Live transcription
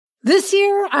This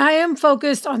year, I am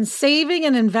focused on saving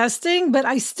and investing, but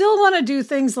I still want to do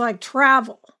things like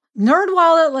travel.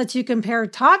 NerdWallet lets you compare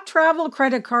top travel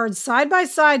credit cards side by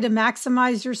side to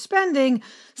maximize your spending,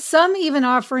 some even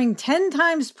offering 10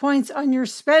 times points on your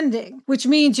spending, which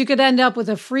means you could end up with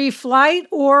a free flight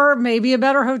or maybe a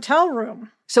better hotel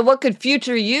room. So what could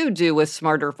future you do with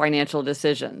smarter financial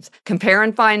decisions? Compare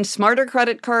and find smarter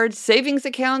credit cards, savings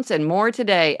accounts, and more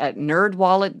today at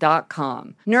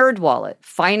nerdwallet.com. NerdWallet,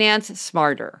 finance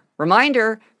smarter.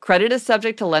 Reminder, credit is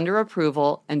subject to lender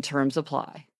approval and terms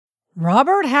apply.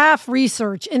 Robert Half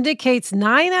research indicates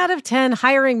 9 out of 10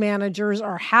 hiring managers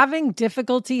are having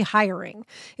difficulty hiring.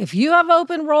 If you have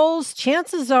open roles,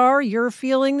 chances are you're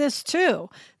feeling this too.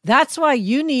 That's why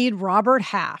you need Robert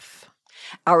Half.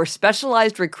 Our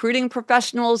specialized recruiting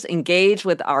professionals engage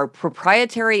with our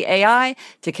proprietary AI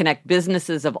to connect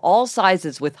businesses of all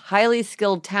sizes with highly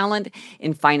skilled talent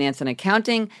in finance and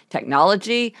accounting,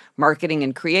 technology, marketing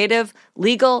and creative,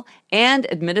 legal, and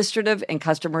administrative and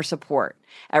customer support.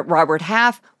 At Robert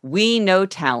Half, we know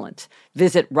talent.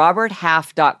 Visit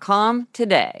roberthalf.com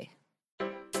today.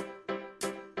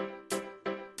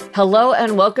 Hello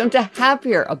and welcome to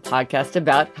Happier, a podcast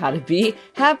about how to be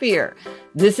happier.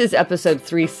 This is episode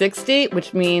 360,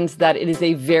 which means that it is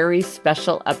a very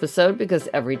special episode because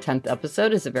every 10th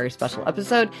episode is a very special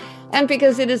episode. And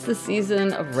because it is the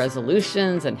season of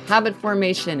resolutions and habit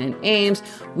formation and aims,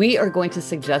 we are going to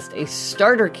suggest a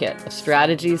starter kit of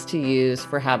strategies to use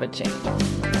for habit change.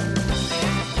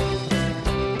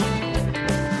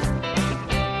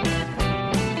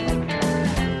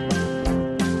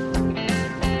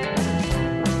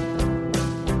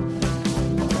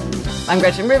 I'm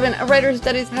Gretchen Rubin, a writer who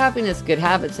studies happiness, good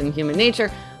habits, and human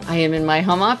nature. I am in my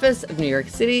home office of New York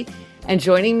City, and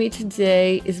joining me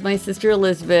today is my sister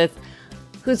Elizabeth,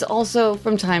 who's also,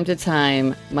 from time to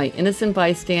time, my innocent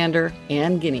bystander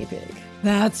and guinea pig.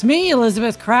 That's me,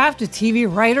 Elizabeth Craft, a TV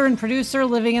writer and producer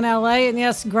living in LA. And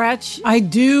yes, Gretch, I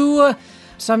do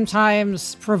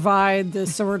sometimes provide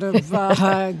this sort of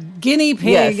guinea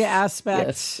pig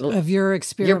aspect of your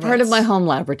experience. You're part of my home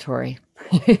laboratory.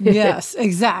 Yes,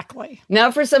 exactly.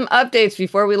 Now for some updates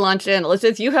before we launch in.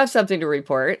 Elizabeth, you have something to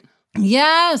report.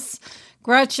 Yes.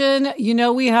 Gretchen, you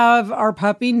know we have our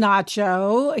puppy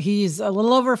Nacho. He's a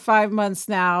little over 5 months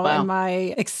now. Wow. And my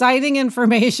exciting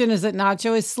information is that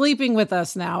Nacho is sleeping with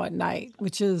us now at night,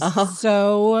 which is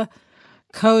so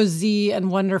cozy and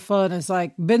wonderful, and it's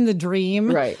like been the dream.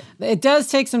 Right. It does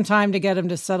take some time to get him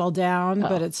to settle down,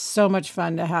 but it's so much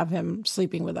fun to have him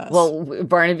sleeping with us. Well,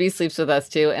 Barnaby sleeps with us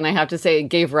too, and I have to say it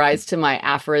gave rise to my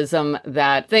aphorism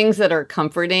that things that are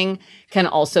comforting can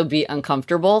also be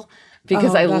uncomfortable.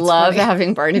 Because I love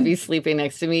having Barnaby sleeping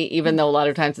next to me, even though a lot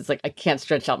of times it's like, I can't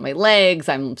stretch out my legs.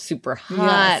 I'm super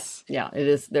hot. Yes. Yeah, it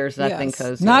is. There's nothing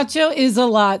cozy. Nacho is a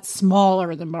lot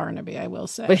smaller than Barnaby, I will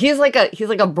say. But he's like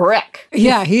a brick.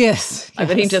 Yeah, he is. I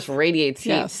bet he just radiates heat.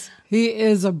 Yes, he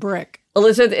is a brick.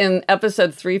 Elizabeth, in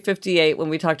episode 358, when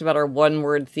we talked about our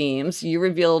one-word themes, you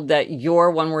revealed that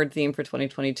your one-word theme for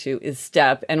 2022 is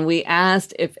step. And we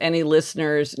asked if any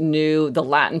listeners knew the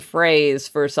Latin phrase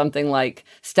for something like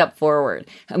step forward.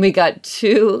 And we got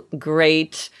 2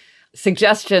 great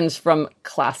suggestions from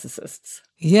classicists.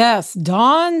 Yes,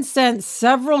 Dawn sent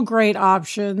several great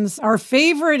options. Our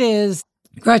favorite is,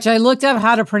 Gretch, I looked up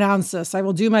how to pronounce this. I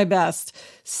will do my best.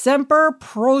 Semper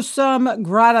prosum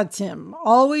gradatim.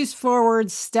 Always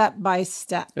forward, step by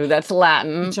step. Ooh, that's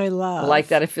Latin. Which I love. I like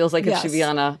that. It feels like it should be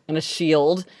on a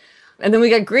shield. And then we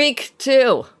got Greek,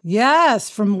 too. Yes,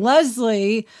 from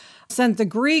Leslie. Sent the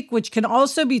Greek, which can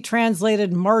also be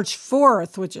translated March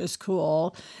 4th, which is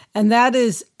cool. And that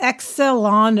is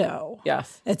excelano.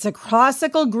 Yes. It's a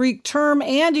classical Greek term,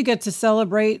 and you get to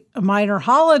celebrate a minor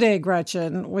holiday,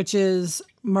 Gretchen, which is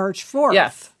March 4th.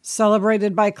 Yes.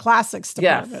 Celebrated by classics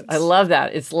departments. Yes, I love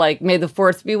that. It's like, may the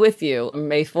 4th be with you,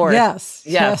 May 4th.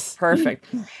 Yes. Perfect.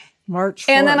 March 4th.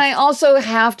 And then I also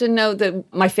have to note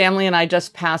that my family and I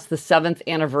just passed the 7th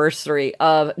anniversary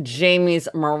of Jamie's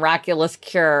miraculous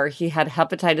cure. He had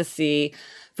hepatitis C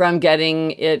from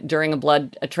getting it during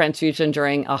a transfusion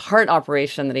during a heart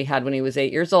operation that he had when he was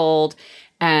 8 years old.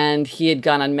 And he had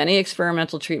gone on many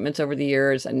experimental treatments over the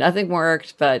years and nothing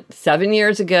worked. But 7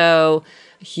 years ago,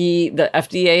 the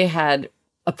FDA had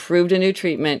approved a new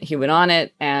treatment. He went on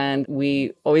it, and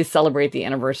we always celebrate the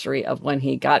anniversary of when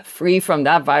he got free from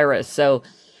that virus. So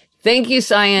thank you,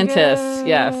 scientists. Yay.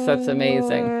 Yes, that's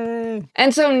amazing.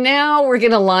 And so now we're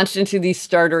going to launch into the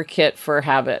starter kit for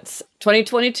habits.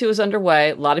 2022 is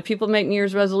underway. A lot of people make New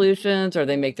Year's resolutions, or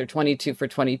they make their 22 for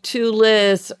 22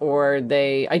 lists, or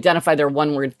they identify their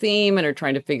one-word theme and are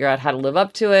trying to figure out how to live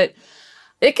up to it.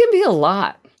 It can be a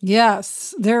lot.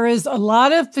 Yes, there is a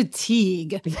lot of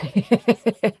fatigue.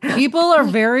 People are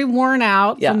very worn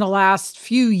out from the last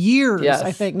few years,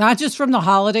 I think, not just from the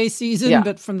holiday season,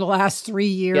 but from the last 3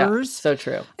 years. Yeah, so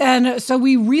true. And so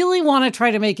we really want to try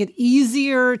to make it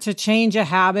easier to change a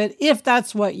habit if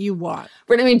that's what you want.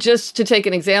 But I mean, just to take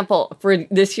an example, for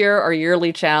this year, our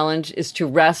yearly challenge is to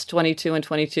rest 22 and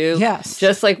 22. Yes.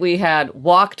 Just like we had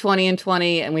walk 20 and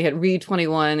 20, and we had read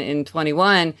 21 and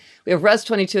 21, we have rest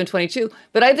 22 and 22.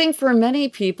 But I think for many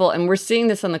people, and we're seeing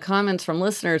this in the comments from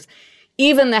listeners,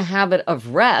 even the habit of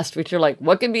rest, which you're like,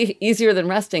 what can be easier than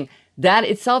resting? That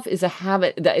itself is a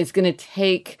habit that is going to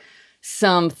take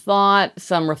some thought,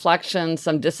 some reflection,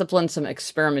 some discipline, some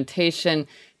experimentation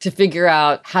to figure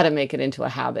out how to make it into a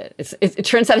habit. It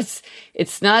turns out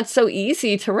it's not so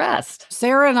easy to rest.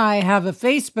 Sarah and I have a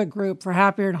Facebook group for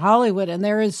Happier in Hollywood, and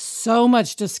there is so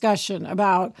much discussion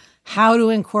about how to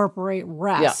incorporate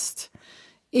rest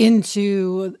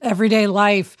into everyday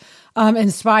life,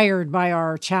 inspired by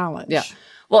our challenge. Yeah.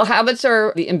 Well, habits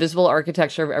are the invisible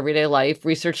architecture of everyday life.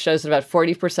 Research shows that about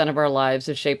 40% of our lives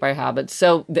is shaped by habits.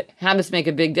 So the habits make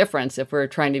a big difference if we're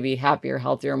trying to be happier,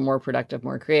 healthier, more productive,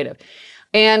 more creative.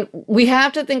 And we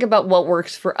have to think about what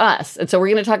works for us. And so we're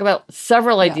going to talk about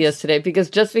several ideas today, because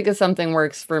just because something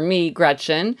works for me,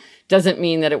 Gretchen, doesn't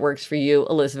mean that it works for you,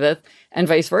 Elizabeth, and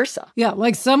vice versa. Yeah,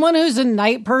 like someone who's a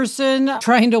night person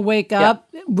trying to wake up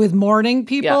with morning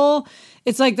people,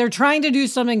 it's like they're trying to do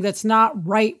something that's not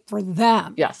right for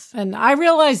them. Yes. And I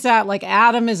realize that, like,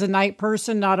 Adam is a night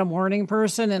person, not a morning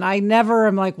person. And I never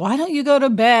am like, why don't you go to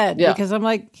bed? Yeah. Because I'm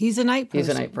like, he's a night person. He's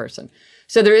a night person.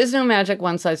 So there is no magic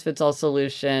one-size-fits-all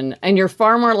solution, and you're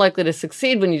far more likely to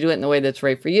succeed when you do it in the way that's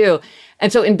right for you.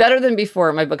 And so in Better Than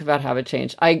Before, my book about habit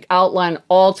change, I outline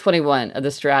all 21 of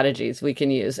the strategies we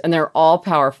can use, and they're all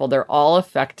powerful. They're all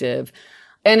effective.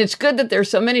 And it's good that there's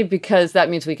so many, because that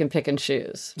means we can pick and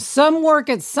choose. Some work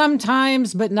at some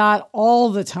times, but not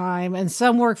all the time. And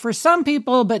some work for some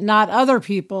people, but not other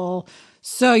people.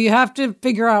 So you have to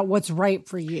figure out what's right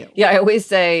for you. Yeah, I always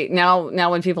say now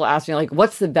when people ask me, like,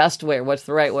 what's the best way or what's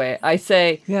the right way? I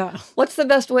say, what's the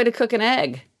best way to cook an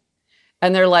egg?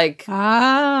 And they're like,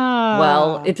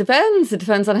 well, it depends. It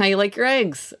depends on how you like your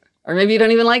eggs. Or maybe you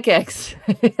don't even like eggs.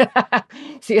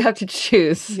 So you have to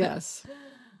choose. Yes.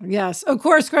 Yes. Of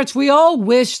course, Gretch, we all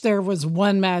wish there was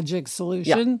one magic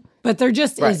solution, but there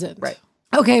just isn't. Right.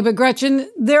 Okay, but Gretchen,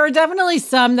 there are definitely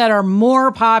some that are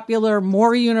more popular,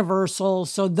 more universal.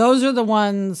 So those are the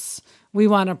ones we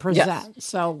want to present. Yes.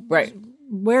 So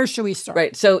where should we start?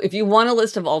 Right. So if you want a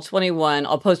list of all 21,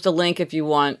 I'll post a link if you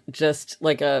want just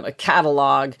like a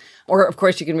catalog. Or, of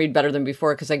course, you can read Better Than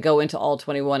Before, because I go into all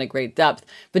 21 at great depth.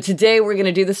 But today we're going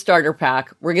to do the starter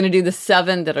pack. We're going to do the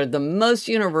 7 that are the most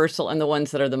universal and the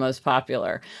ones that are the most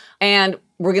popular. And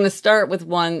we're going to start with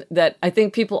one that I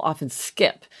think people often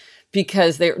skip,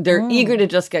 because they're eager to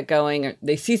just get going.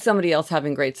 They see somebody else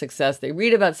having great success. They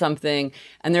read about something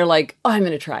and they're like, oh, I'm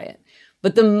going to try it.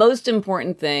 But the most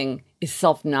important thing is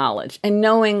self-knowledge and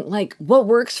knowing, like, what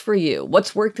works for you,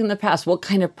 what's worked in the past, what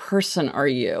kind of person are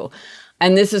you?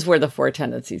 And this is where the 4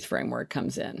 tendencies framework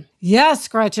comes in. Yes,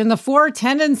 Gretchen, the 4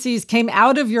 tendencies came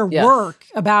out of your work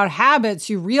about habits.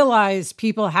 You realize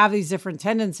people have these different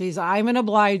tendencies. I'm an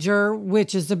obliger,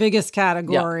 which is the biggest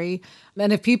category.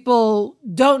 And if people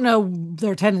don't know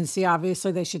their tendency,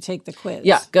 obviously they should take the quiz.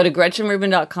 Yeah, go to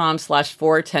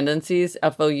GretchenRubin.com/4 tendencies,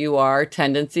 FOUR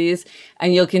tendencies,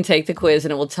 and you can take the quiz,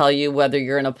 and it will tell you whether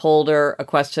you're an upholder, a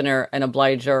questioner, an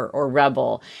obliger, or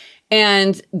rebel.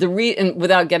 And and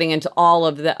without getting into all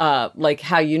of the, like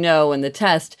how you know and the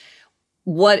test,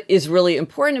 what is really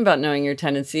important about knowing your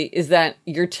tendency is that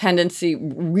your tendency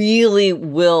really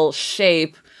will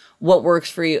shape what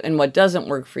works for you and what doesn't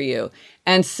work for you.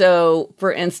 And so,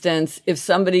 for instance, if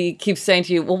somebody keeps saying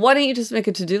to you, well, why don't you just make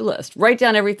a to-do list? Write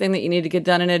down everything that you need to get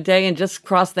done in a day and just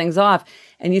cross things off.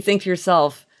 And you think to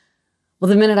yourself, well,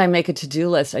 the minute I make a to-do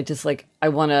list, I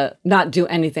want to not do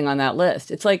anything on that list.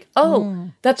 It's like,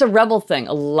 that's a rebel thing.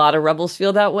 A lot of rebels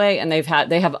feel that way, and they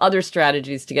have other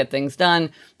strategies to get things done,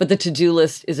 but the to-do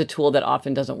list is a tool that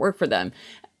often doesn't work for them.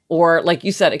 Or, like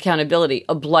you said, accountability.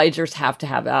 Obligers have to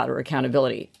have outer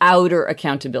accountability.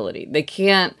 They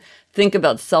can't think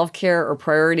about self-care or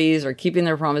priorities or keeping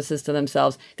their promises to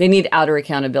themselves. They need outer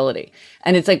accountability.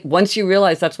 And it's like, once you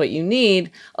realize that's what you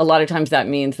need, a lot of times that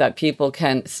means that people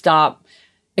can stop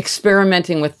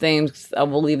experimenting with things that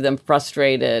will leave them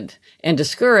frustrated and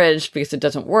discouraged because it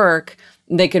doesn't work.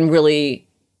 They can really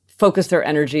focus their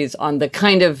energies on the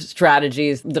kind of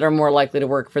strategies that are more likely to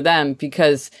work for them,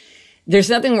 because there's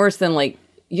nothing worse than, like,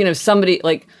 somebody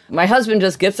like my husband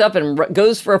just gets up and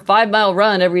goes for a 5-mile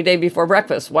run every day before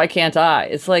breakfast. Why can't I?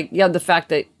 It's like, yeah, the fact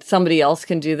that somebody else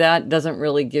can do that doesn't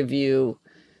really give you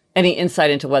any insight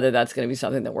into whether that's going to be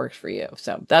something that works for you.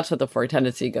 So that's what the 4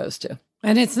 tendency goes to.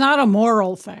 And it's not a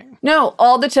moral thing. No,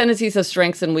 all the tendencies have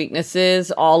strengths and weaknesses.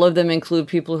 All of them include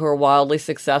people who are wildly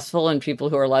successful and people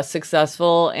who are less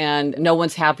successful. And no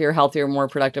one's happier, healthier, more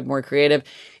productive, more creative.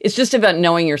 It's just about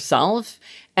knowing yourself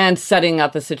and setting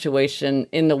up a situation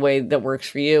in the way that works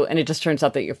for you. And it just turns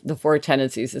out that the 4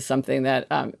 tendencies is something that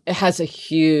it has a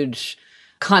huge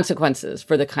consequences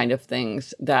for the kind of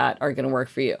things that are going to work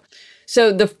for you.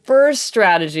 So the first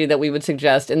strategy that we would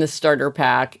suggest in the starter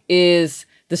pack is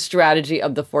the strategy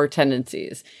of the 4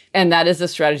 tendencies. And that is a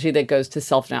strategy that goes to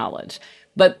self-knowledge.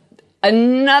 But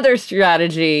another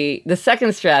strategy, the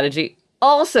second strategy,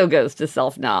 also goes to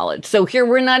self-knowledge. So here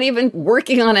we're not even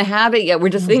working on a habit yet. We're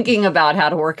just thinking about how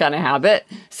to work on a habit.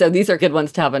 So these are good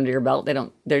ones to have under your belt.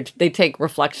 They take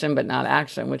reflection, but not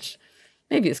action, which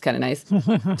maybe is kind of nice.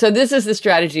 So this is the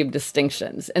strategy of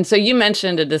distinctions. And so you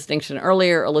mentioned a distinction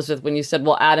earlier, Elizabeth, when you said,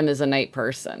 well, Adam is a night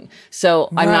person. So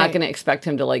I'm not going to expect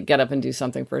him to like get up and do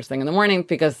something first thing in the morning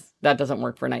because that doesn't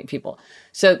work for night people.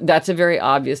 So that's a very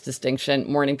obvious distinction,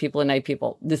 morning people and night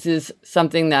people. This is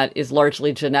something that is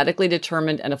largely genetically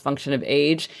determined and a function of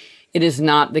age. It is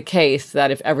not the case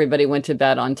that if everybody went to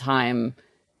bed on time,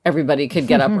 everybody could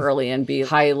get up early and be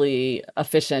highly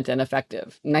efficient and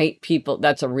effective. Night people,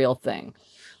 that's a real thing.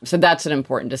 So that's an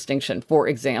important distinction, for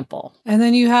example. And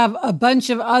then you have a bunch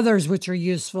of others which are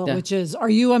useful, which is, are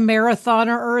you a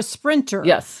marathoner or a sprinter?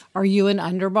 Yes. Are you an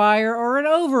underbuyer or an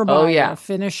overbuyer? A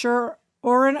finisher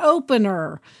or an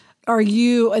opener? Are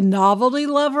you a novelty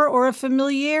lover or a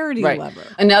familiarity lover?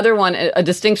 Another one, a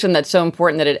distinction that's so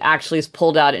important that it actually is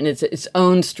pulled out in its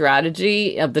own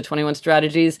strategy of the 21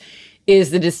 strategies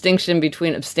is the distinction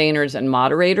between abstainers and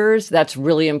moderators. That's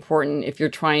really important if you're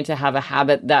trying to have a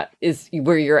habit that is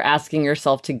where you're asking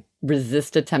yourself to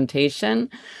resist a temptation,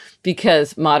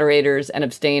 because moderators and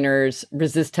abstainers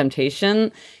resist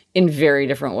temptation in very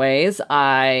different ways.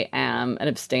 I am an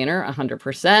abstainer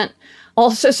 100%.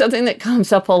 Also, something that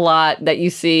comes up a lot that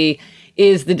you see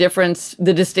is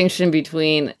the distinction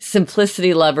between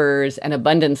simplicity lovers and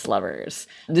abundance lovers.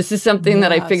 This is something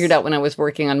that I figured out when I was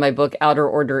working on my book, Outer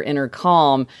Order, Inner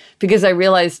Calm, because I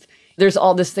realized there's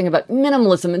all this thing about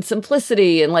minimalism and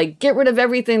simplicity and like get rid of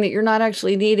everything that you're not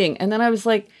actually needing. And then I was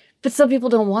like, but some people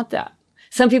don't want that.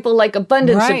 Some people like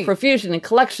abundance and profusion and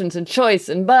collections and choice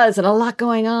and buzz and a lot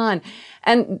going on.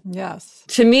 And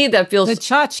to me, that feels... The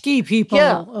tchotchke people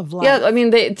of life. Yeah, I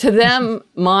mean, to them,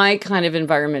 my kind of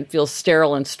environment feels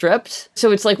sterile and stripped.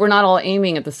 So it's like we're not all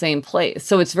aiming at the same place.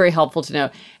 So it's very helpful to know.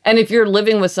 And if you're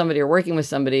living with somebody or working with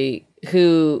somebody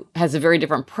who has a very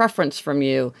different preference from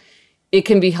you, it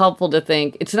can be helpful to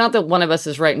think, it's not that one of us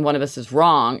is right and one of us is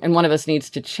wrong and one of us needs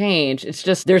to change. It's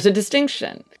just there's a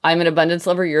distinction. I'm an abundance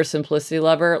lover, you're a simplicity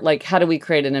lover. Like, how do we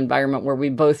create an environment where we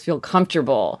both feel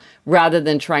comfortable rather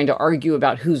than trying to argue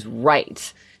about who's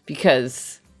right?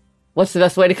 Because what's the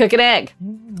best way to cook an egg?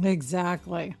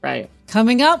 Exactly. Right.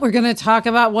 Coming up, we're going to talk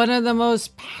about one of the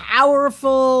most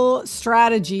powerful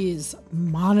strategies,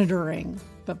 monitoring.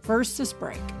 But first, this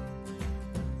break.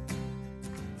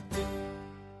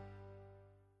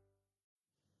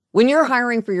 When you're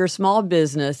hiring for your small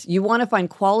business, you want to find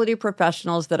quality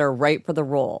professionals that are right for the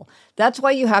role. That's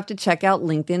why you have to check out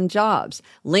LinkedIn Jobs.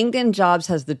 LinkedIn Jobs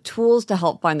has the tools to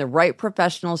help find the right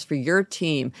professionals for your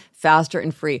team faster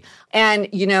and free. And,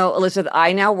 Elizabeth,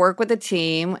 I now work with a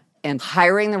team, and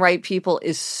hiring the right people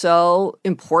is so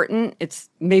important.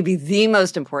 It's maybe the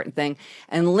most important thing.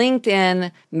 And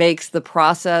LinkedIn makes the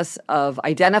process of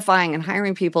identifying and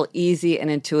hiring people easy and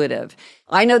intuitive.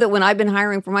 I know that when I've been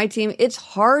hiring for my team, it's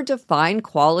hard to find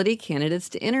quality candidates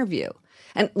to interview.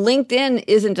 And LinkedIn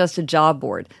isn't just a job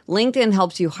board. LinkedIn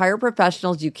helps you hire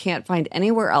professionals you can't find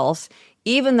anywhere else,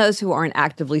 even those who aren't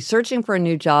actively searching for a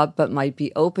new job but might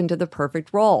be open to the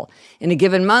perfect role. In a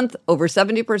given month, over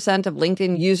 70% of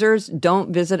LinkedIn users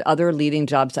don't visit other leading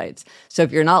job sites. So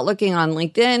if you're not looking on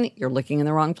LinkedIn, you're looking in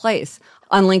the wrong place.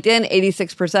 On LinkedIn,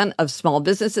 86% of small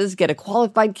businesses get a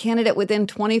qualified candidate within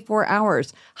 24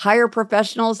 hours. Hire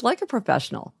professionals like a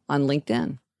professional on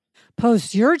LinkedIn.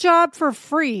 Post your job for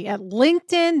free at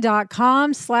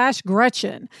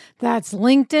linkedin.com/Gretchen. That's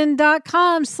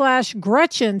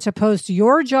linkedin.com/Gretchen to post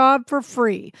your job for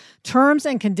free. Terms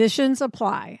and conditions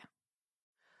apply.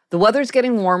 The weather's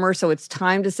getting warmer, so it's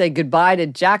time to say goodbye to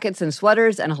jackets and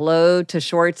sweaters and hello to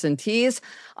shorts and tees.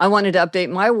 I wanted to update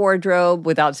my wardrobe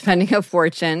without spending a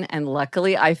fortune, and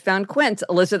luckily I found Quince.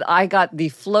 Elizabeth, I got the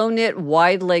Flow Knit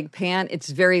wide leg pant. It's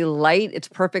very light. It's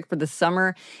perfect for the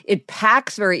summer. It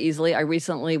packs very easily. I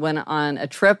recently went on a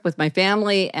trip with my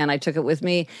family, and I took it with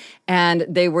me, and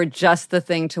they were just the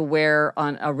thing to wear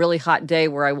on a really hot day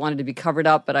where I wanted to be covered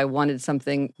up, but I wanted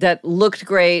something that looked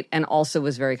great and also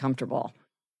was very comfortable.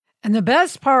 And the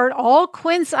best part, all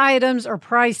Quince items are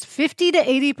priced 50 to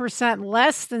 80%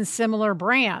 less than similar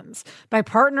brands. By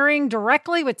partnering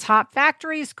directly with top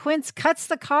factories, Quince cuts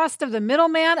the cost of the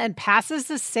middleman and passes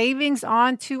the savings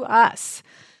on to us.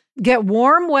 Get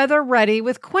warm weather ready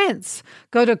with Quince.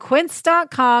 Go to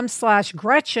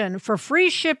quince.com/Gretchen for free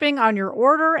shipping on your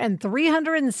order and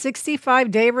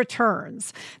 365-day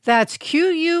returns. That's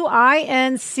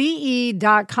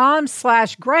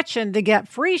QUINCE.com/Gretchen to get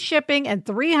free shipping and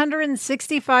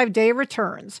 365-day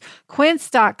returns.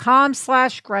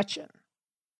 Quince.com/Gretchen.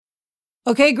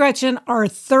 Okay, Gretchen, our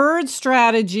third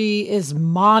strategy is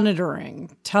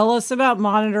monitoring. Tell us about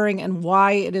monitoring and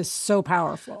why it is so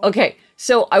powerful. Okay,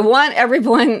 so I want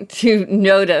everyone to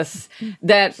notice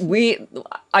that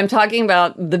I'm talking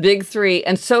about the big three,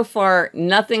 and so far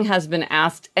nothing has been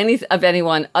asked of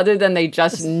anyone other than they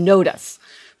just notice,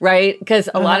 right? Because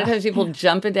a lot of times people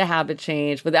jump into habit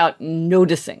change without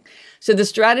noticing. So the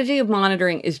strategy of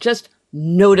monitoring is just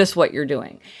notice what you're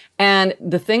doing. And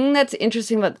the thing that's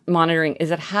interesting about monitoring is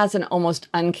it has an almost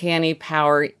uncanny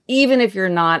power, even if you're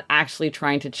not actually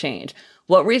trying to change.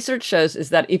 What research shows is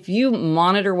that if you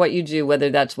monitor what you do, whether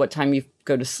that's what time you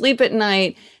go to sleep at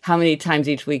night, how many times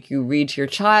each week you read to your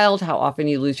child, how often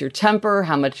you lose your temper,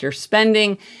 how much you're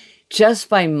spending, just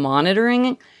by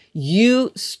monitoring,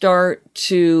 you start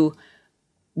to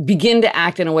begin to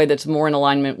act in a way that's more in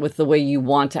alignment with the way you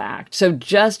want to act. So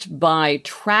just by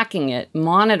tracking it,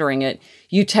 monitoring it,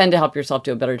 you tend to help yourself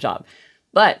do a better job.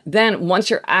 But then once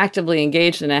you're actively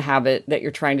engaged in a habit that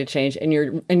you're trying to change and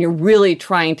you're really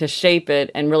trying to shape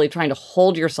it and really trying to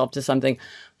hold yourself to something,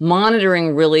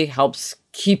 monitoring really helps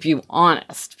keep you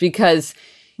honest because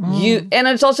and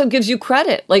it also gives you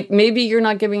credit. Like maybe you're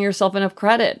not giving yourself enough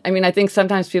credit. I mean, I think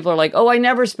sometimes people are like, oh, I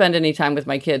never spend any time with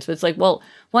my kids. But it's like, well,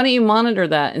 why don't you monitor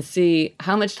that and see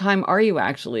how much time are you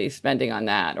actually spending on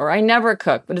that? Or I never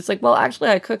cook. But it's like, well, actually,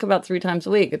 I cook about 3 times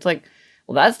a week. It's like,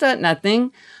 well, that's not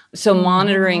nothing. So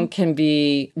monitoring can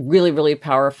be really, really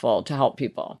powerful to help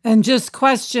people. And just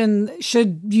question,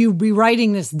 should you be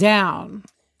writing this down?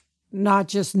 Not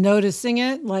just noticing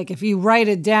it? Like if you write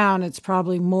it down, it's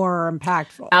probably more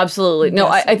impactful. Absolutely. No,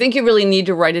 I think you really need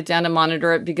to write it down and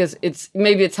monitor it because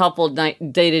maybe it's helpful day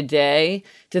to day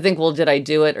to think, well, did I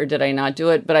do it or did I not do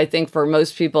it? But I think for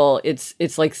most people, it's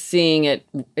like seeing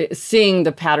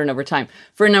the pattern over time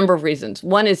for a number of reasons.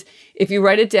 One is if you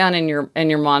write it down and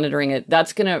you're monitoring it,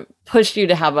 that's going to push you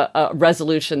to have a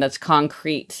resolution that's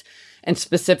concrete and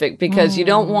specific because you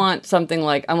don't want something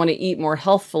like, I want to eat more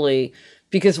healthfully.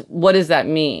 Because what does that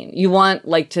mean? You want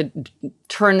to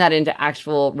turn that into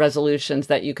actual resolutions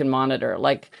that you can monitor.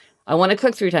 Like, I want to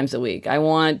cook 3 times a week. I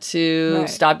want to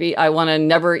I want to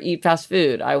never eat fast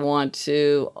food. I want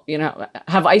to,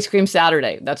 have ice cream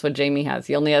Saturday. That's what Jamie has.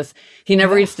 He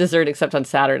never eats dessert except on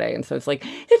Saturday. And so it's like,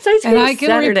 it's ice cream Saturday. And I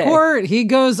can report he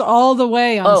goes all the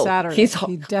way on Saturday.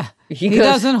 He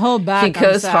doesn't hold back. He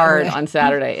goes hard on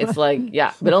Saturday. It's like,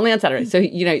 but only on Saturday. So,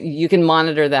 you can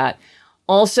monitor that.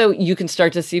 Also, you can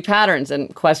start to see patterns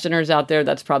and questioners out there.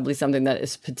 That's probably something that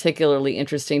is particularly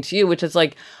interesting to you, which is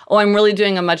like, oh, I'm really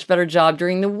doing a much better job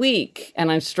during the week and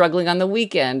I'm struggling on the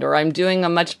weekend, or I'm doing a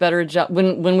much better job.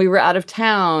 When we were out of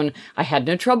town, I had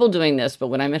no trouble doing this, but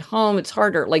when I'm at home, it's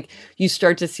harder. Like you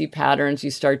start to see patterns,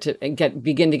 you start to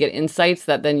begin to get insights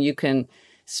that then you can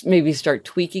maybe start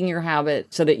tweaking your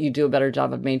habit so that you do a better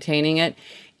job of maintaining it.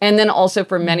 And then also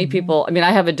for many people, I mean, I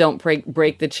have a Don't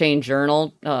Break the Chain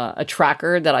journal, a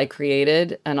tracker that I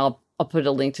created, and I'll put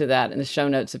a link to that in the show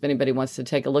notes if anybody wants to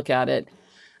take a look at it.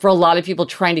 For a lot of people,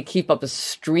 trying to keep up a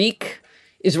streak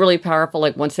is really powerful.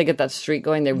 Like once they get that streak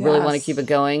going, they really want to keep it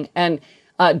going. And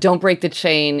Don't Break the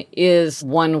Chain is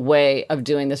one way of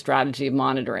doing the strategy of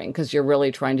monitoring because you're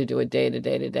really trying to do it day to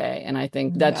day to day. And I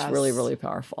think that's really, really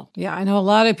powerful. Yeah, I know a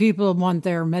lot of people want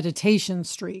their meditation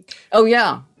streak. Oh,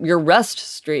 yeah. Your rest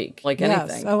streak, like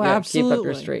anything. Oh, absolutely. Keep up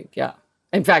your streak. Yeah.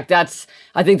 In fact,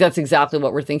 I think that's exactly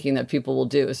what we're thinking that people will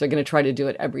do is they're going to try to do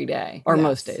it every day or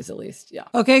most days at least. Yeah.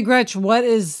 Okay, Gretch, what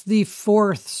is the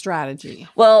fourth strategy?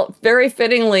 Well, very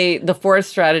fittingly, the fourth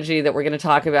strategy that we're going to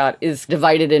talk about is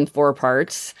divided in 4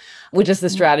 parts, which is the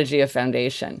strategy of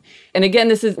foundation. And again,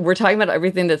 we're talking about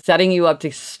everything that's setting you up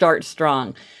to start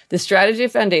strong. The strategy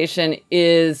of foundation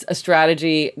is a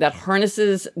strategy that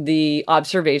harnesses the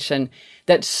observation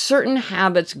that certain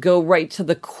habits go right to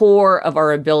the core of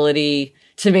our ability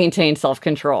to maintain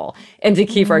self-control and to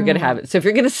keep our good habits. So if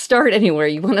you're going to start anywhere,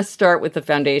 you want to start with the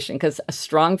foundation because a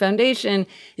strong foundation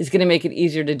is going to make it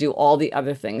easier to do all the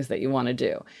other things that you want to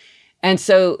do. And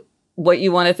so what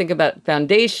you want to think about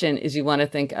foundation is you want to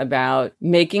think about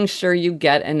making sure you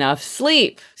get enough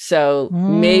sleep. So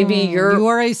maybe you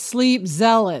are a sleep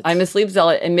zealot. I'm a sleep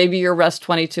zealot. And maybe your rest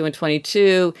 22 and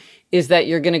 22 is that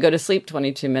you're going to go to sleep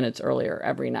 22 minutes earlier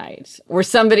every night. Or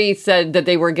somebody said that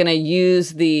they were going to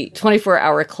use the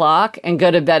 24-hour clock and go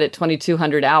to bed at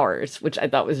 2200 hours, which I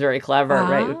thought was very clever,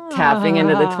 right? Tapping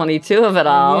into the 22 of it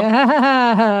all.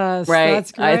 Yes, right?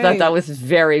 That's great. I thought that was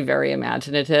very, very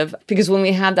imaginative. Because when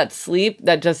we have that sleep,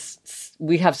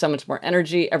 we have so much more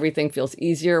energy. Everything feels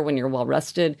easier when you're well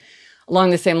rested.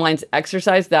 Along the same lines,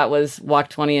 exercise, that was walk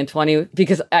 20 and 20,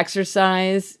 because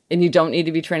exercise, and you don't need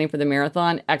to be training for the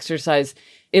marathon, exercise,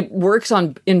 it works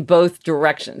in both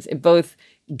directions. It both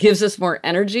gives us more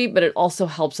energy, but it also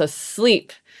helps us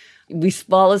sleep. We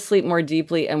fall asleep more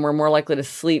deeply and we're more likely to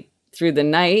sleep through the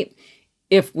night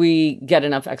if we get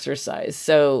enough exercise.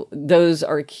 So those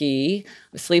are key,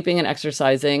 sleeping and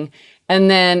exercising. And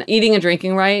then eating and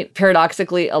drinking right.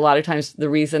 Paradoxically, a lot of times the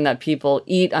reason that people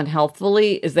eat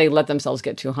unhealthfully is they let themselves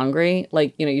get too hungry.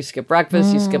 Like, you skip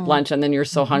breakfast, you skip lunch, and then you're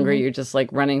so hungry, you're just like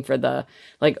running for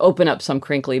open up some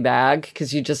crinkly bag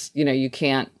because you just, you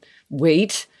can't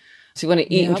wait. So you want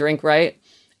to eat and drink right.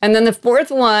 And then the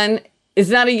fourth one is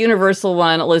not a universal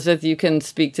one. Elizabeth, you can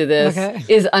speak to this,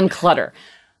 is unclutter.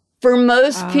 For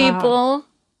most people,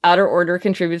 outer order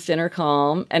contributes to inner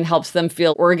calm and helps them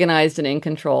feel organized and in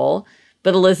control.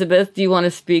 But Elizabeth, do you want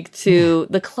to speak to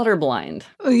the clutter blind?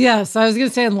 Yes, I was going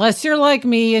to say, unless you're like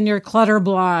me and you're clutter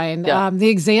blind, the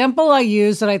example I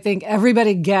use that I think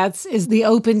everybody gets is the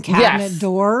open cabinet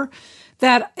door.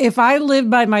 That if I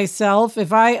lived by myself,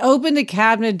 if I opened a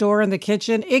cabinet door in the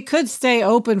kitchen, it could stay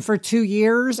open for 2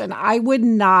 years and I would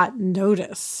not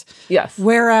notice. Yes.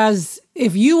 Whereas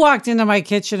if you walked into my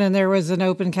kitchen and there was an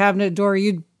open cabinet door,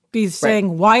 you'd be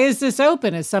saying, why is this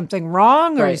open? Is something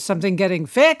wrong or is something getting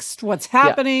fixed? What's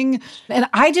happening? Yeah. And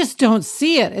I just don't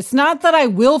see it. It's not that I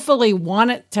willfully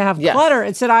want it to have clutter.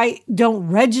 It's that I don't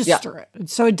register it.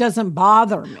 So it doesn't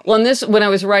bother me. Well, when I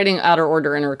was writing Outer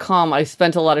Order, Inner Calm, I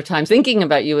spent a lot of time thinking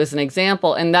about you as an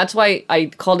example. And that's why I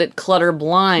called it clutter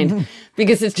blind,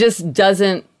 because it just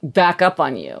doesn't back up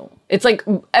on you. It's like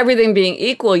everything being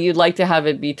equal, you'd like to have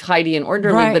it be tidy and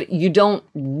orderly, but you don't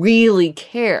really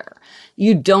care.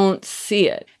 You don't see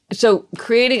it. So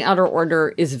creating outer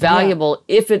order is valuable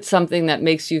if it's something that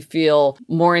makes you feel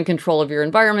more in control of your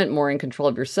environment, more in control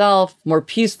of yourself, more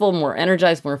peaceful, more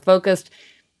energized, more focused.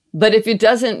 But if it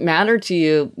doesn't matter to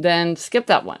you, then skip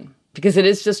that one because it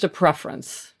is just a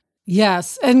preference.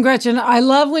 Yes. And Gretchen, I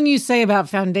love when you say about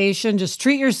foundation, just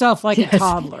treat yourself like a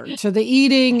toddler. So the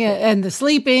eating and the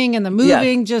sleeping and the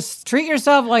moving, just treat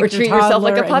yourself like a toddler. Or treat yourself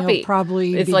like a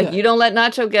puppy. It's like you don't let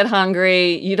Nacho get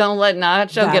hungry. You don't let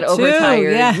Nacho get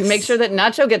overtired. Yes. You make sure that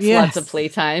Nacho gets lots of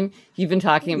playtime. You've been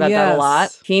talking about that a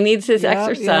lot. He needs his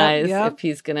exercise if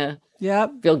he's going to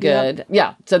feel good.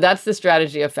 Yeah. So that's the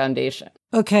strategy of foundation.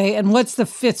 Okay. And what's the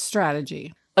fifth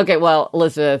strategy? Okay. Well,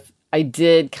 Elizabeth, I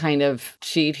did kind of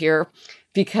cheat here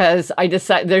because I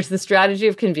decided there's the strategy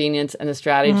of convenience and the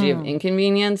strategy of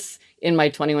inconvenience in my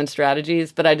 21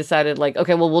 strategies, but I decided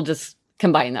we'll just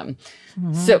combine them.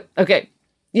 So,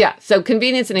 so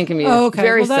convenience and inconvenience,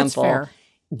 very simple. Fair.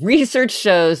 Research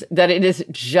shows that it is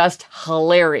just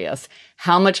hilarious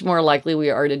how much more likely we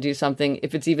are to do something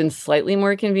if it's even slightly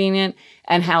more convenient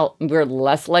and how we're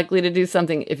less likely to do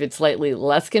something if it's slightly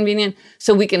less convenient.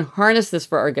 So we can harness this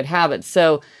for our good habits.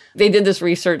 So they did this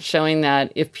research showing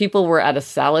that if people were at a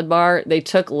salad bar, they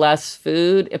took less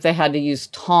food if they had to use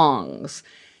tongs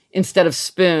instead of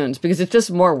spoons because it's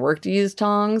just more work to use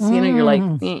tongs. You're like,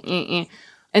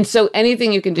 And so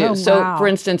anything you can do. For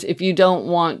instance, if you don't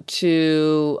want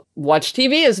to watch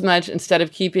TV as much, instead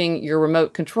of keeping your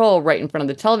remote control right in front of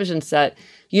the television set,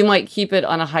 you might keep it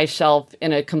on a high shelf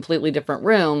in a completely different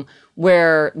room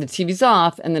where the TV's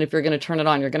off. And then if you're going to turn it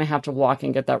on, you're going to have to walk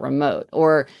and get that remote.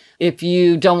 Or if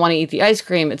you don't want to eat the ice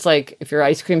cream, it's like if you're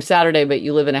ice cream Saturday, but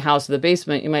you live in a house with a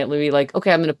basement, you might be like,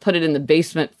 okay, I'm going to put it in the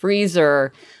basement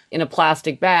freezer in a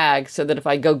plastic bag so that if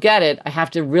I go get it, I have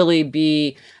to really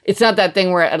be, it's not that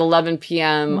thing where at 11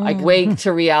 p.m. I wake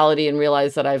to reality and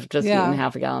realize that I've just eaten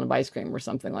half a gallon of ice cream or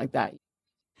something like that.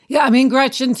 Yeah, I mean,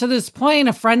 Gretchen, to this point,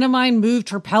 a friend of mine moved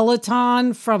her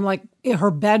Peloton from like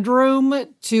her bedroom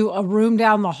to a room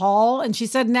down the hall. And she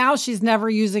said now she's never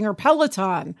using her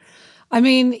Peloton. I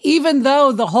mean, even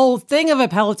though the whole thing of a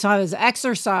Peloton is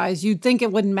exercise, you'd think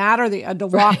it wouldn't matter that you had to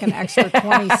walk an extra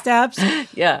 20 steps.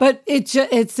 Yeah. But it's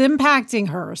impacting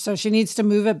her. So she needs to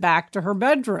move it back to her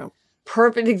bedroom.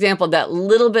 Perfect example. That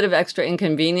little bit of extra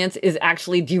inconvenience is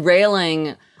actually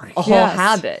derailing a whole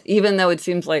habit, even though it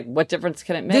seems like, what difference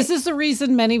can it make? This is the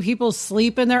reason many people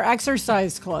sleep in their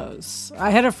exercise clothes. I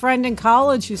had a friend in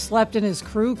college who slept in his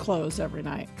crew clothes every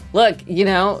night. Look,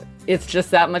 it's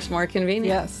just that much more convenient.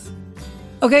 Yes.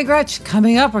 Okay, Gretch,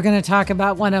 coming up, we're going to talk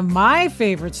about one of my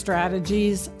favorite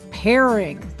strategies,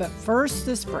 pairing. But first,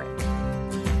 this break.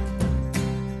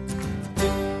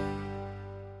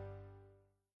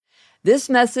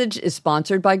 This message is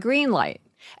sponsored by Greenlight.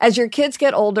 As your kids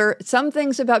get older, some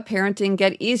things about parenting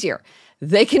get easier.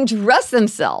 They can dress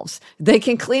themselves. They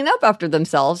can clean up after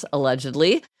themselves,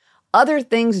 allegedly. Other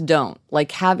things don't,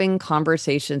 like having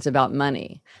conversations about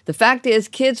money. The fact is,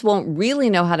 kids won't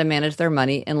really know how to manage their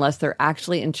money unless they're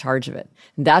actually in charge of it.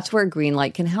 That's where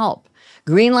Greenlight can help.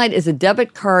 Greenlight is a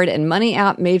debit card and money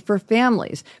app made for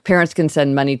families. Parents can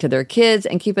send money to their kids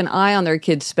and keep an eye on their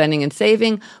kids' spending and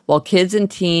saving, while kids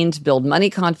and teens build money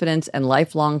confidence and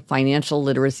lifelong financial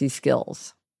literacy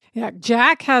skills. Yeah,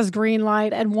 Jack has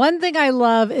Greenlight, and one thing I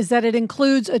love is that it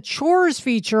includes a chores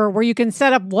feature where you can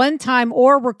set up one-time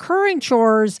or recurring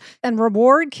chores and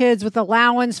reward kids with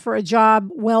allowance for a job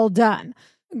well done.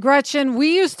 Gretchen,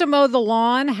 we used to mow the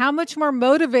lawn. How much more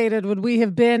motivated would we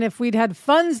have been if we'd had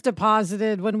funds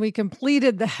deposited when we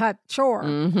completed that chore?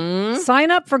 Mm-hmm.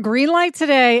 Sign up for Greenlight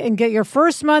today and get your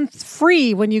first month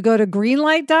free when you go to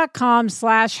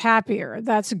greenlight.com/happier.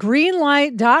 That's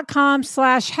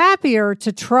greenlight.com/happier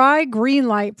to try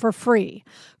Greenlight for free.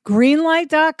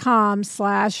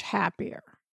 Greenlight.com/happier.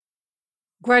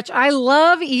 Gretch, I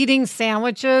love eating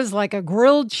sandwiches like a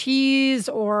grilled cheese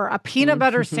or a peanut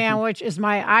butter sandwich is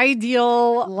my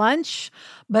ideal lunch,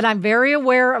 but I'm very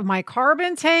aware of my carb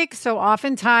intake, so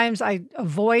oftentimes I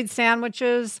avoid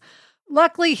sandwiches.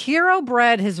 Luckily, Hero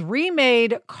Bread has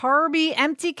remade carby,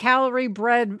 empty-calorie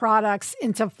bread products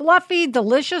into fluffy,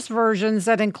 delicious versions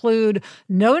that include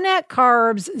no net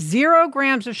carbs, 0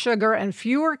 grams of sugar, and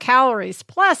fewer calories.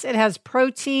 Plus, it has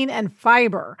protein and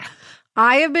fiber.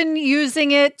 I have been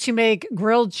using it to make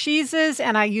grilled cheeses,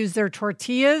 and I use their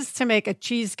tortillas to make a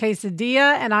cheese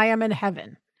quesadilla, and I am in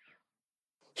heaven.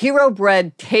 Hero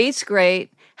Bread tastes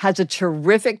great, has a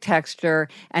terrific texture,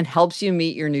 and helps you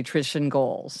meet your nutrition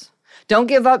goals. Don't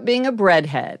give up being a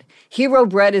breadhead. Hero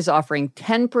Bread is offering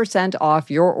 10%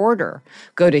 off your order.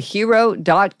 Go to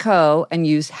hero.co and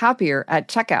use Happier at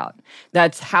checkout.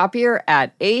 That's Happier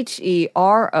at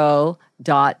HERO.co.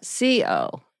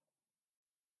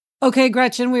 Okay,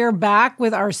 Gretchen, we are back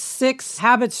with our 6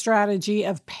 habit strategy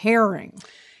of pairing.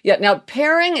 Yeah, now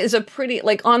pairing is a pretty,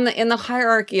 like in the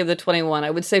hierarchy of the 21, I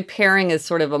would say pairing is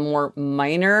sort of a more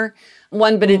minor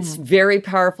one, but it's very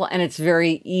powerful and it's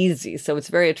very easy. So it's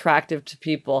very attractive to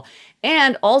people.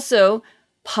 And also,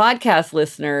 podcast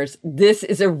listeners, this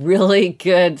is a really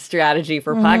good strategy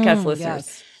for podcast listeners.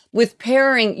 Yes. With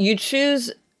pairing, you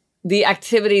choose the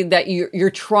activity that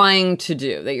you're trying to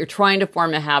do, that you're trying to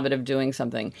form a habit of doing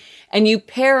something. And you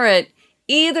pair it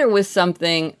either with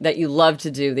something that you love to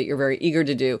do, that you're very eager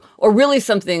to do, or really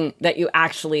something that you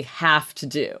actually have to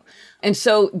do. And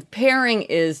so pairing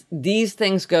is these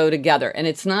things go together. And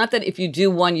it's not that if you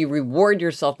do one, you reward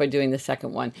yourself by doing the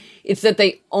second one. It's that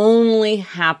they only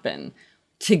happen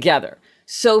together.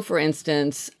 So for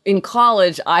instance, in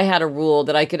college, I had a rule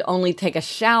that I could only take a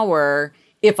shower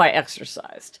if I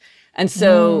exercised. And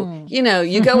so,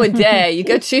 you go a day,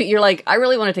 you're like, I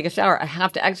really want to take a shower. I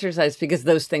have to exercise because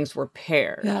those things were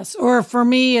paired. Yes. Or for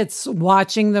me, it's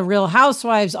watching The Real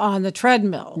Housewives on the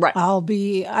treadmill. Right.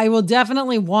 I will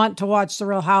definitely want to watch The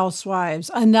Real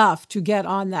Housewives enough to get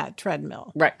on that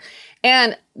treadmill. Right.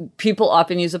 And people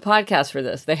often use a podcast for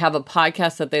this. They have a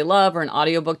podcast that they love or an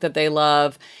audiobook that they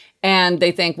love. And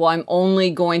they think, well, I'm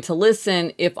only going to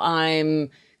listen if I'm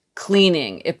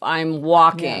cleaning, if I'm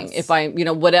walking, if I'm,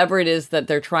 whatever it is that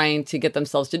they're trying to get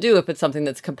themselves to do, if it's something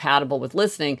that's compatible with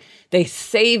listening, they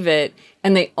save it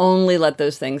and they only let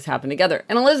those things happen together.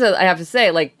 And Elizabeth, I have to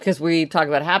say, because we talk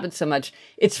about habits so much,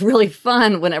 it's really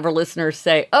fun whenever listeners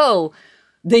say, oh,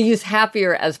 they use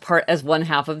happier as one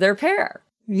half of their pair.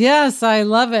 Yes, I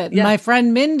love it. Yeah. My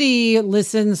friend Mindy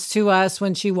listens to us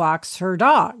when she walks her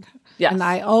dog. Yes. And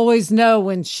I always know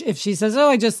if she says, oh,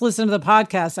 I just listened to the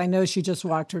podcast, I know she just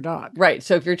walked her dog. Right.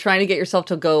 So if you're trying to get yourself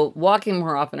to go walking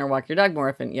more often or walk your dog more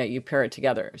often, you pair it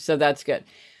together. So that's good.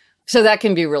 So that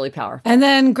can be really powerful. And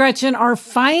then, Gretchen, our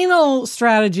final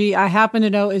strategy, I happen to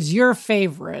know, is your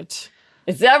favorite.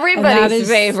 It's everybody's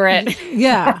favorite.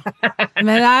 Yeah. And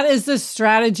that is the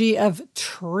strategy of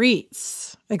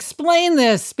treats. Explain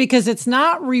this, because it's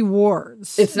not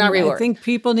rewards. It's not rewards. I think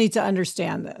people need to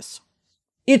understand this.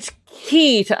 It's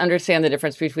key to understand the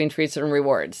difference between treats and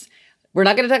rewards. We're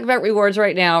not going to talk about rewards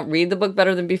right now. Read the book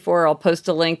Better Than Before. I'll post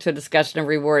a link to a discussion of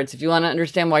rewards if you want to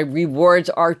understand why rewards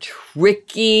are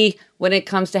tricky when it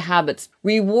comes to habits.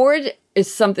 Reward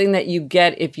is something that you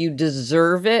get if you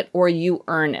deserve it or you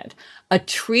earn it. A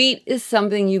treat is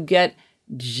something you get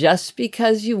just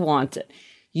because you want it.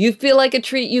 You feel like a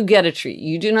treat, you get a treat.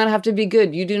 You do not have to be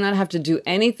good. You do not have to do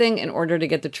anything in order to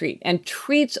get the treat. And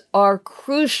treats are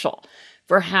crucial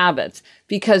for habits,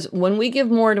 because when we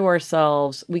give more to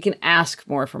ourselves, we can ask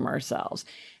more from ourselves.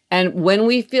 And when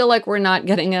we feel like we're not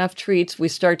getting enough treats, we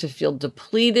start to feel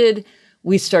depleted.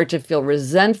 We start to feel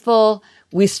resentful.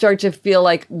 We start to feel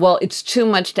like, well, it's too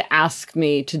much to ask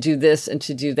me to do this and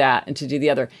to do that and to do the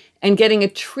other. And getting a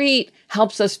treat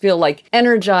helps us feel like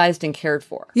energized and cared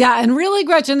for. Yeah. And really,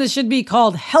 Gretchen, this should be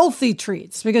called healthy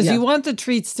treats, because you want the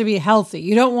treats to be healthy.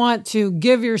 You don't want to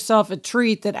give yourself a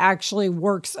treat that actually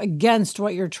works against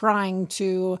what you're trying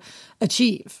to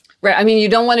achieve. Right. I mean, you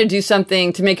don't want to do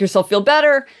something to make yourself feel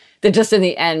better that just in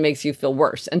the end makes you feel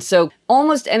worse. And so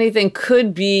almost anything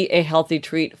could be a healthy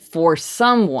treat for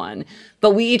someone,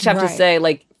 but we each have to say,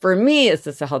 for me, is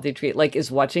this a healthy treat?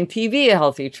 Is watching TV a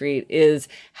healthy treat? Is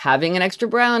having an extra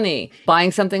brownie,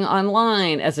 buying something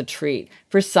online as a treat?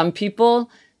 For some people,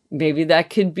 maybe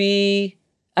that could be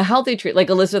a healthy treat. Like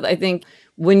Elizabeth, I think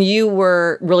when you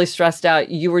were really stressed out,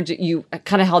 you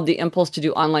kind of held the impulse to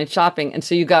do online shopping. And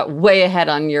so you got way ahead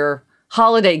on your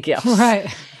holiday gifts.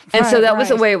 Right. And so that was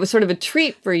a way, it was sort of a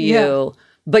treat for you,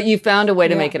 but you found a way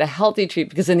to make it a healthy treat,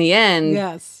 because in the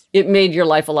end, it made your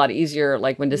life a lot easier,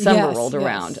 like when December rolled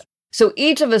around. So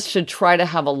each of us should try to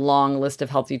have a long list of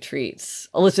healthy treats.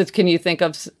 Elizabeth, can you think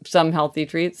of some healthy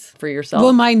treats for yourself?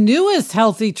 Well, my newest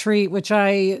healthy treat, which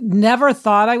I never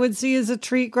thought I would see as a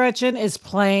treat, Gretchen, is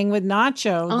playing with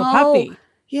Nacho, the puppy.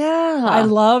 Yeah. I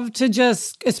love to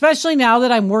just, especially now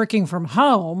that I'm working from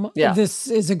home, this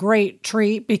is a great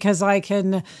treat, because I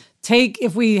can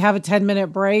if we have a 10-minute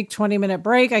break, 20-minute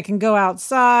break, I can go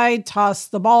outside, toss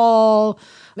the ball.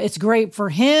 It's great for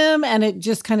him, and it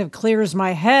just kind of clears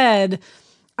my head.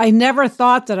 I never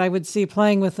thought that I would see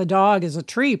playing with the dog as a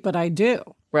treat, but I do.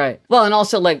 Right. Well, and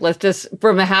also let's just,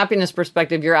 from a happiness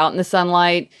perspective, you're out in the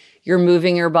sunlight, you're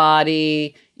moving your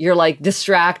body, you're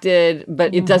distracted,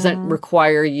 but it doesn't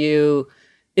require you.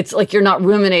 It's like you're not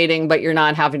ruminating, but you're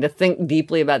not having to think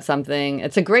deeply about something.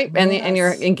 It's a great, and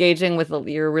you're engaging with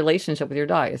your relationship with your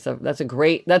dog. So that's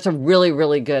a really,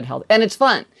 really good health. And it's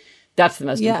fun. That's the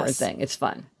most important thing. It's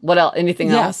fun. What else? Anything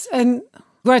else? Yes. And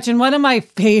Gretchen, one of my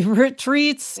favorite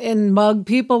treats, and mug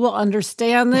people will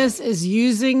understand this, is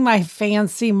using my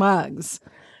fancy mugs.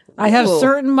 I have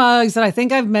certain mugs that I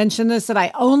think I've mentioned this, that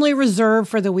I only reserve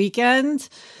for the weekend.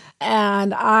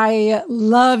 And I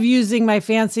love using my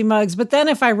fancy mugs. But then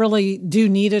if I really do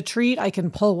need a treat, I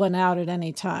can pull one out at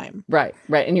any time. Right.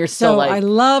 And you're still I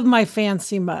love my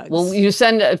fancy mugs. Well, you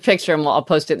send a picture and I'll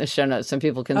post it in the show notes so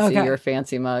people can see your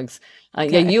fancy mugs.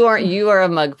 Yeah, you are a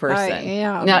mug person. I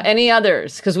am. Now, any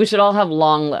others? Because we should all have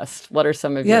long lists. What are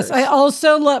some of yours? Yes, I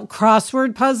also love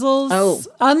crossword puzzles. Oh.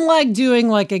 Unlike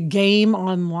doing a game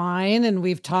online, and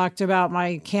we've talked about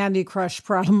my Candy Crush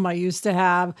problem I used to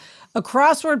have, a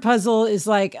crossword puzzle is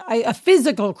a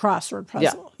physical crossword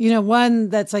puzzle. Yeah. One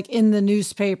that's in the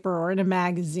newspaper or in a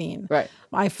magazine. Right.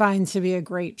 I find to be a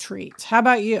great treat. How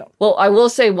about you? Well, I will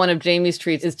say one of Jamie's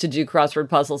treats is to do crossword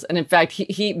puzzles. And in fact,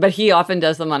 he often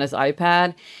does them on his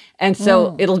iPad. And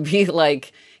so it'll be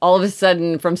all of a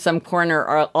sudden from some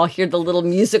corner, I'll hear the little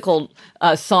musical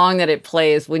song that it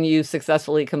plays when you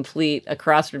successfully complete a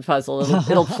crossword puzzle.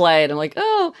 It'll play. And I'm like,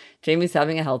 oh, Jamie's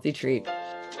having a healthy treat.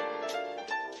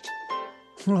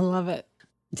 I love it.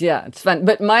 Yeah, it's fun.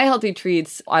 But my healthy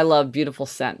treats, I love beautiful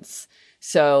scents.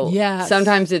 So Yes.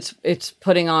 sometimes it's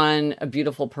putting on a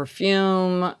beautiful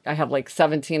perfume. I have like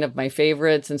 17 of my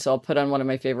favorites, and so I'll put on one of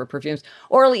my favorite perfumes.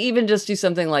 Or I'll even just do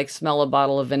something like smell a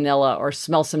bottle of vanilla or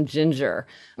smell some ginger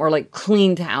or like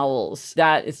clean towels.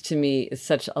 That is, to me, is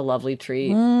such a lovely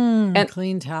treat. And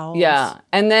clean towels. Yeah.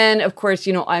 And then, of course,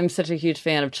 I'm such a huge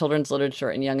fan of children's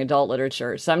literature and young adult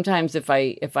literature. Sometimes if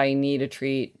I need a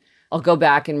treat, I'll go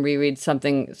back and reread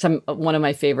one of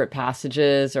my favorite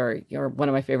passages or one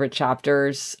of my favorite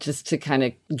chapters, just to kind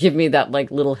of give me that like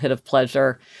little hit of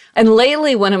pleasure. And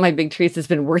lately, one of my big treats has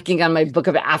been working on my book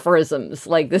of aphorisms.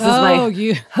 Like, this is my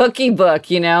hooky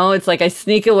book, It's like I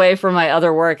sneak away from my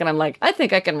other work and I'm like, I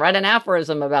think I can write an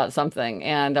aphorism about something.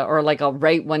 And, or like I'll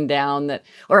write one down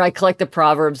or I collect the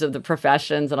proverbs of the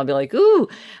professions and I'll be like, ooh,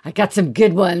 I got some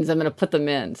good ones. I'm going to put them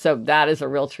in. So that is a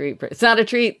real treat. It's not a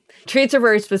treat. Treats are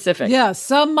very specific. Yeah,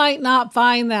 some might not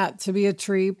find that to be a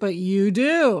treat, but you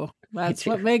do. That's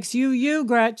what makes you,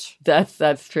 Gretch.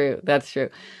 That's true. That's true.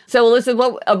 So, listen,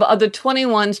 what of the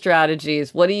 21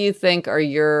 strategies, what do you think are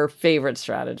your favorite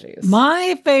strategies?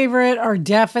 My favorite are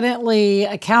definitely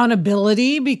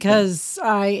accountability, because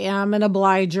I am an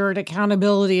obliger and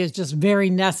accountability is just very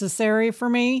necessary for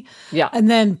me. Yeah. And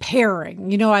then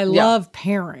pairing. I love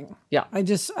pairing. Yeah.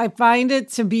 I find it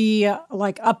to be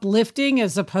like uplifting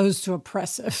as opposed to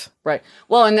oppressive. Right.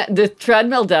 Well, and the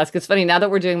treadmill desk, it's funny, now that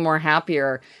we're doing More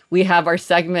Happier, we have our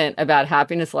segment about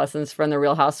happiness lessons from the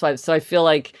Real Housewives. So I feel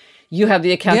like you have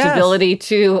the accountability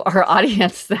to our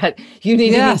audience that you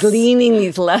need to be gleaning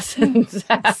these lessons.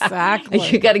 Exactly.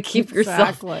 You got to keep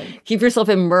yourself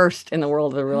immersed in the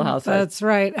world of the Real Housewives. That's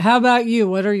right. How about you?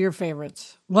 What are your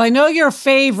favorites? Well, I know your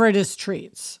favorite is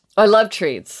treats. I love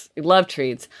treats. I love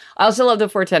treats. I also love the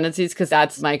Four Tendencies because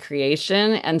that's my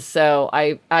creation. And so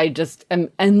I just am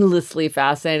endlessly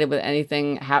fascinated with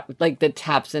anything that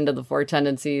taps into the Four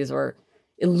Tendencies or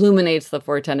illuminates the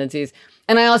Four Tendencies.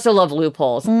 And I also love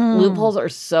loopholes. Loopholes are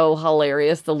so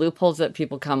hilarious. The loopholes that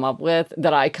people come up with,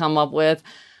 that I come up with,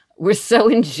 we're so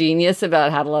ingenious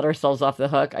about how to let ourselves off the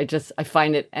hook. I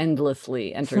find it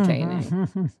endlessly entertaining.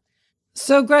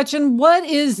 So, Gretchen, what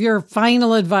is your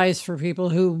final advice for people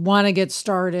who want to get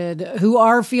started, who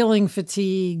are feeling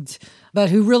fatigued, but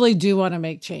who really do want to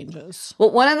make changes?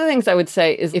 Well, one of the things I would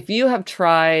say is if you have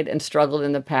tried and struggled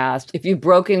in the past, if you've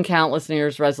broken countless New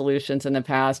Year's resolutions in the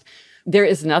past, there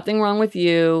is nothing wrong with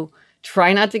you.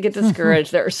 Try not to get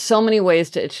discouraged. There are so many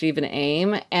ways to achieve an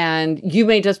aim, and you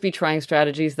may just be trying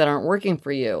strategies that aren't working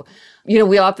for you.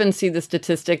 We often see the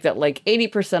statistic that like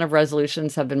 80% of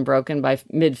resolutions have been broken by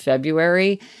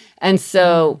mid-February. And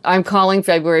so I'm calling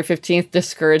February 15th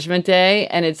Discouragement Day.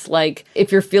 And it's like, if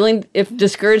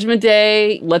Discouragement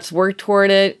Day, let's work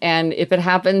toward it. And if it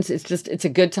happens, it's a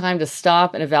good time to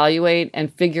stop and evaluate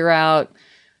and figure out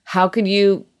how could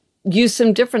you use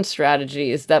some different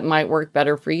strategies that might work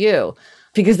better for you.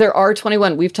 Because there are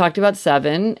 21. We've talked about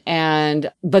 7,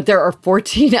 but there are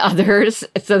 14 others.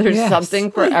 So there's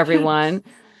something for everyone.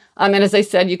 And as I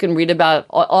said, you can read about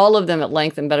all of them at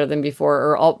length and better than before.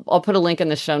 Or I'll put a link in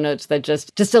the show notes that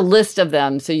just a list of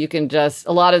them. So you can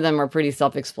a lot of them are pretty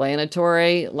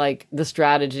self-explanatory, like the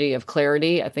strategy of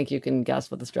clarity. I think you can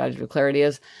guess what the strategy of clarity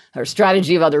is, or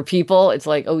strategy of other people. It's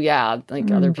like, oh yeah,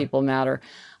 like other people matter.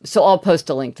 So I'll post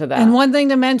a link to that. And one thing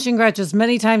to mention, Gretch, is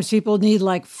many times people need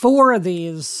like 4 of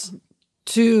these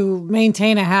to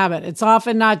maintain a habit. It's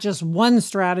often not just one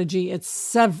strategy, it's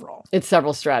several. It's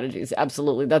several strategies.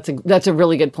 Absolutely. That's a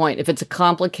really good point. If it's a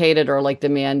complicated or like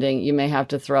demanding, you may have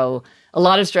to throw a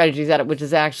lot of strategies at it, which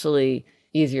is actually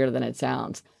easier than it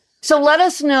sounds. So let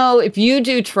us know if you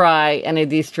do try any of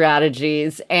these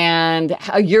strategies and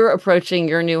how you're approaching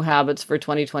your new habits for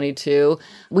 2022.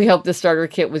 We hope the starter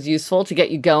kit was useful to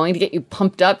get you going, to get you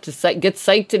pumped up, to get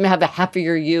psyched to have a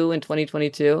happier you in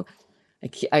 2022.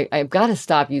 I've got to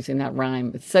stop using that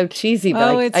rhyme. It's so cheesy,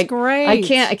 but it's great. I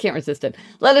can't resist it.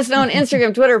 Let us know on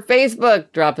Instagram, Twitter,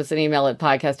 Facebook. Drop us an email at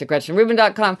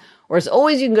podcast@GretchenRubin.com. Or as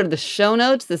always, you can go to the show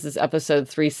notes. This is episode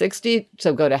 360.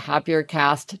 So go to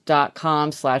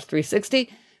happiercast.com/360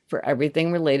 for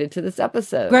everything related to this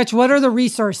episode. Gretch, what are the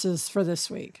resources for this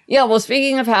week? Yeah, well,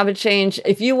 speaking of habit change,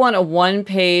 if you want a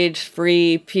 1-page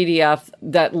free PDF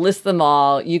that lists them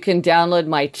all, you can download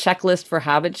my checklist for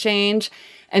habit change.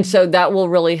 And so that will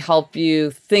really help you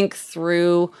think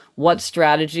through what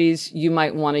strategies you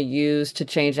might want to use to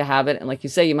change a habit. And like you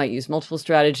say, you might use multiple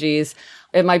strategies.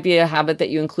 It might be a habit that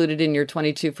you included in your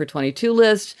 22 for 22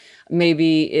 list.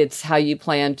 Maybe it's how you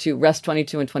plan to rest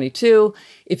 22 and 22.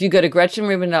 If you go to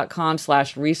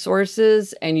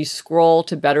GretchenRubin.com/resources and you scroll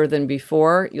to Better Than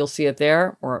Before, you'll see it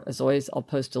there. Or as always, I'll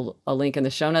post a link in the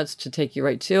show notes to take you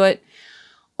right to it.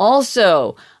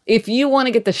 Also, if you want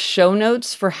to get the show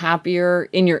notes for Happier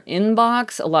in your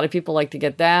inbox, a lot of people like to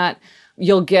get that.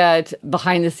 You'll get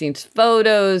behind the scenes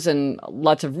photos and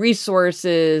lots of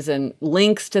resources and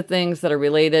links to things that are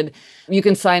related. You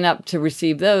can sign up to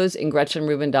receive those in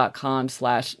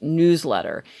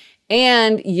GretchenRubin.com/newsletter.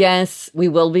 And yes, we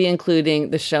will be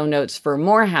including the show notes for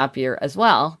More Happier as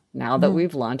well, now that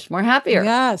we've launched More Happier.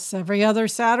 Yes, every other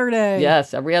Saturday.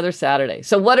 Yes, every other Saturday.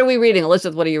 So what are we reading?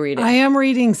 Elizabeth, what are you reading? I am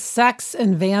reading Sex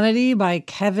and Vanity by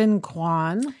Kevin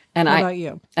Kwan. And what about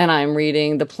you? And I'm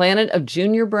reading The Planet of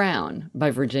Junior Brown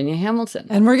by Virginia Hamilton.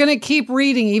 And we're going to keep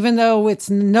reading, even though it's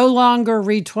no longer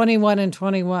read 21 and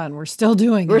 21. We're still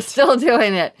doing it. We're still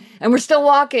doing it. And we're still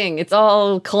walking. It's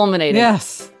all culminating.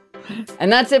 Yes.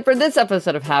 And that's it for this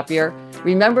episode of Happier.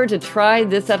 Remember to try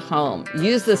this at home.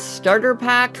 Use the starter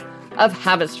pack of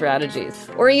habit strategies,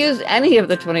 or use any of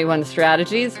the 21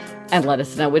 strategies, and let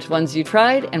us know which ones you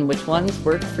tried and which ones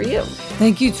worked for you.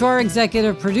 Thank you to our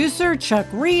executive producer, Chuck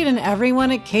Reed, and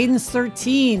everyone at Cadence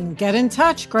 13. Get in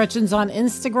touch. Gretchen's on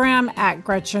Instagram at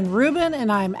Gretchen Rubin, and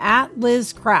I'm at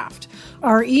Liz Craft.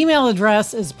 Our email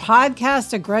address is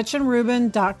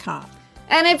podcast@GretchenRubin.com.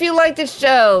 And if you like this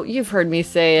show, you've heard me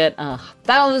say it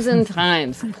 1,000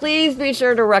 times. Please be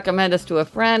sure to recommend us to a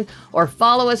friend or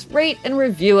follow us, rate, and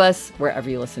review us wherever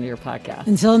you listen to your podcast.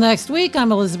 Until next week,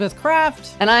 I'm Elizabeth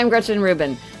Craft. And I'm Gretchen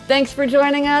Rubin. Thanks for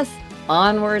joining us.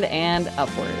 Onward and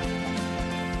upward.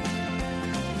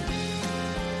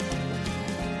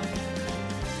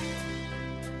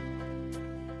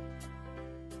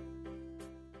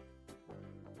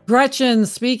 Gretchen,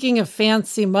 speaking of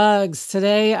fancy mugs,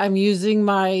 today I'm using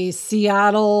my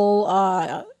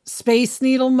Seattle Space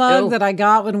Needle mug that I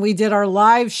got when we did our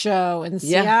live show in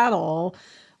Seattle,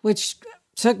 which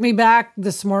took me back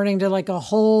this morning to like a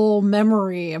whole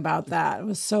memory about that. It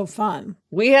was so fun.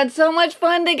 We had so much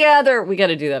fun together. We got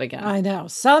to do that again. I know.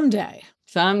 Someday.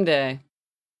 Someday.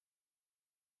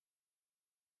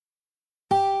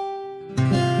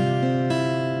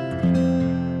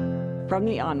 From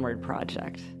the Onward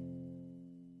Project.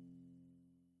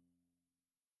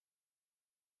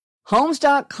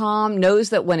 Homes.com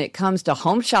knows that when it comes to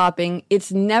home shopping,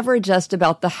 it's never just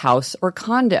about the house or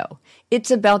condo.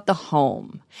 It's about the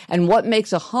home. And what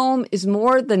makes a home is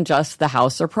more than just the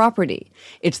house or property.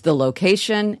 It's the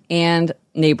location and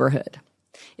neighborhood.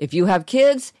 If you have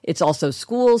kids, it's also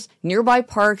schools, nearby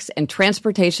parks, and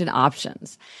transportation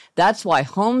options. That's why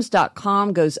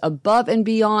Homes.com goes above and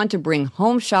beyond to bring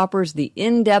home shoppers the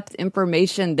in-depth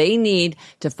information they need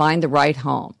to find the right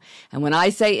home. And when I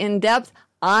say in-depth,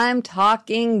 I'm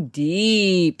talking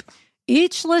deep.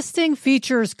 Each listing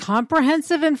features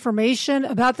comprehensive information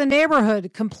about the neighborhood,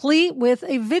 complete with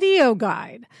a video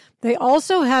guide. They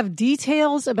also have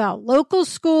details about local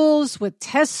schools with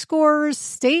test scores,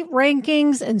 state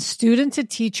rankings, and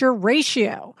student-to-teacher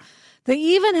ratio. They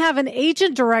even have an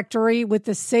agent directory with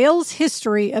the sales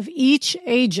history of each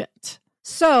agent.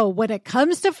 So when it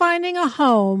comes to finding a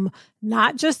home,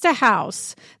 not just a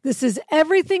house, this is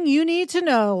everything you need to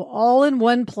know all in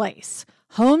one place.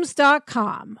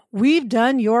 Homes.com. We've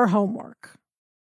done your homework.